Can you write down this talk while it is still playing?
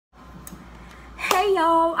Hey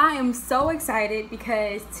y'all, I am so excited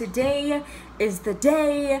because today is the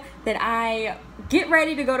day that I get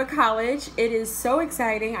ready to go to college. It is so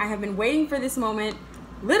exciting. I have been waiting for this moment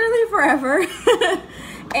literally forever.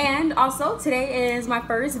 And also today is my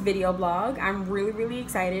first video blog. I'm really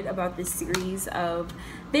excited about this series of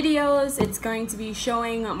videos. It's going to be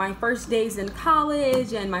showing my first days in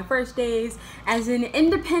college and my first days as an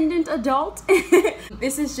independent adult.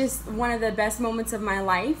 This is just one of the best moments of my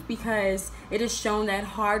life because it has shown that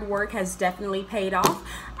hard work has definitely paid off.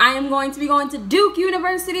 I am going to be going to Duke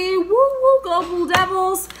University. Woo woo, go Blue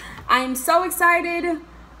Devils. I am so excited.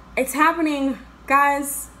 It's happening,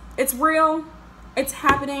 guys. It's real. It's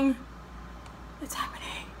happening. It's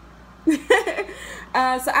happening.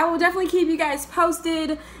 So I will definitely keep you guys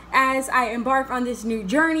posted as I embark on this new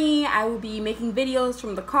journey. I will be making videos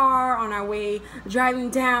from the car on our way driving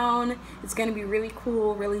down. It's going to be really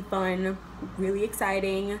cool, really fun, really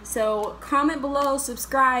exciting. So comment below,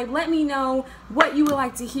 subscribe, let me know what you would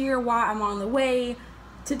like to hear while I'm on the way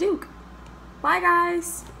to Duke. Bye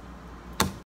guys.